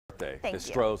birthday. Thank The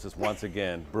you. Stroh's is once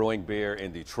again brewing beer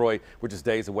in Detroit. We're just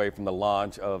days away from the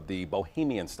launch of the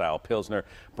Bohemian-style Pilsner.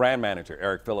 Brand manager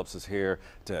Eric Phillips is here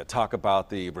to talk about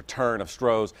the return of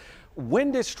Stroh's.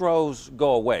 When did Stroh's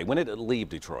go away? When did it leave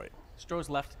Detroit? Stroh's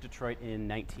left Detroit in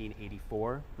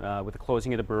 1984 with the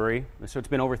closing of the brewery. So it's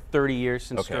been over 30 years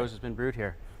since Stroh's has been brewed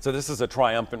here. So this is a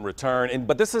triumphant return,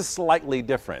 but this is slightly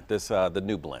different, the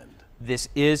new blend.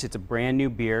 It's a brand new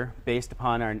beer based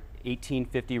upon our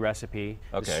 1850 recipe,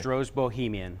 the Stroh's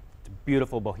Bohemian. It's a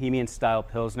beautiful Bohemian-style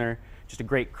Pilsner, just a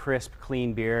great, crisp,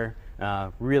 clean beer.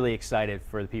 Really excited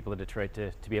for the people of Detroit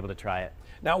to be able to try it.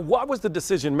 Now, what was the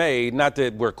decision made? Not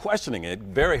that we're questioning it.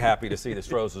 Very happy to see the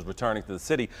Stroh's is returning to the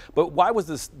city, but why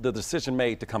was the decision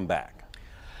made to come back?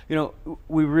 You know,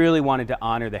 we really wanted to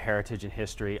honor the heritage and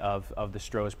history of the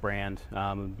Stroh's brand,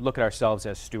 look at ourselves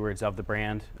as stewards of the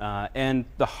brand, and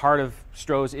the heart of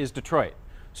Stroh's is Detroit.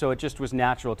 So it just was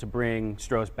natural to bring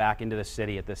Stroh's back into the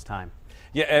city at this time.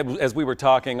 Yeah, as we were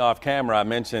talking off camera, I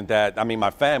mentioned that,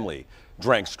 my family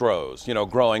drank Stroh's,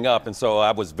 growing up, and so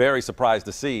I was very surprised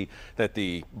to see that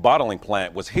the bottling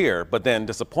plant was here, but then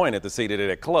disappointed to see that it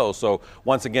had closed. So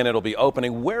once again, it'll be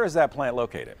opening. Where is that plant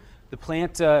located? The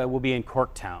plant will be in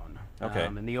Corktown. Okay.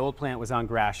 And the old plant was on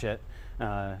Gratiot,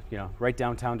 right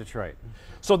downtown Detroit.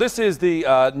 So this is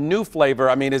the new flavor.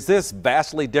 Is this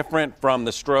vastly different from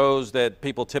the Stroh's that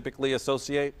people typically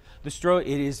associate? The Stroh, it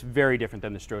is very different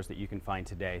than the Stroh's that you can find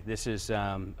today. This is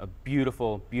a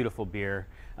beautiful, beautiful beer.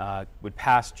 Would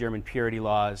pass German purity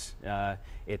laws.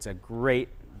 It's a great,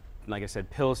 like I said,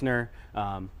 Pilsner.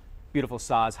 Beautiful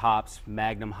Saaz hops,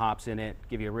 Magnum hops in it,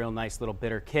 give you a real nice little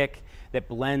bitter kick that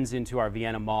blends into our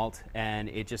Vienna malt, and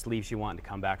it just leaves you wanting to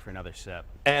come back for another sip.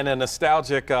 And a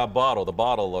nostalgic bottle. The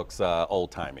bottle looks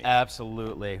old-timey.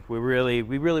 Absolutely. We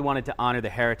really wanted to honor the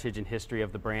heritage and history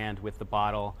of the brand with the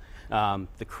bottle,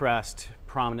 the crest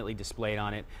prominently displayed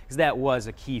on it, because that was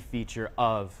a key feature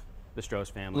of the Stroh's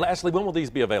family. Lastly, when will these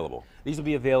be available? These will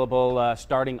be available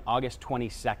starting August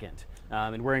 22nd.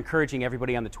 And we're encouraging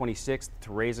everybody on the 26th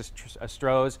to raise a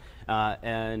Stroh's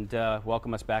and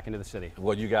welcome us back into the city.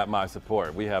 Well, you got my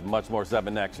support. We have much more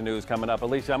 7 Action News coming up.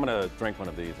 Alicia, I'm going to drink one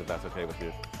of these if that's okay with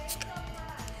you.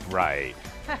 Right.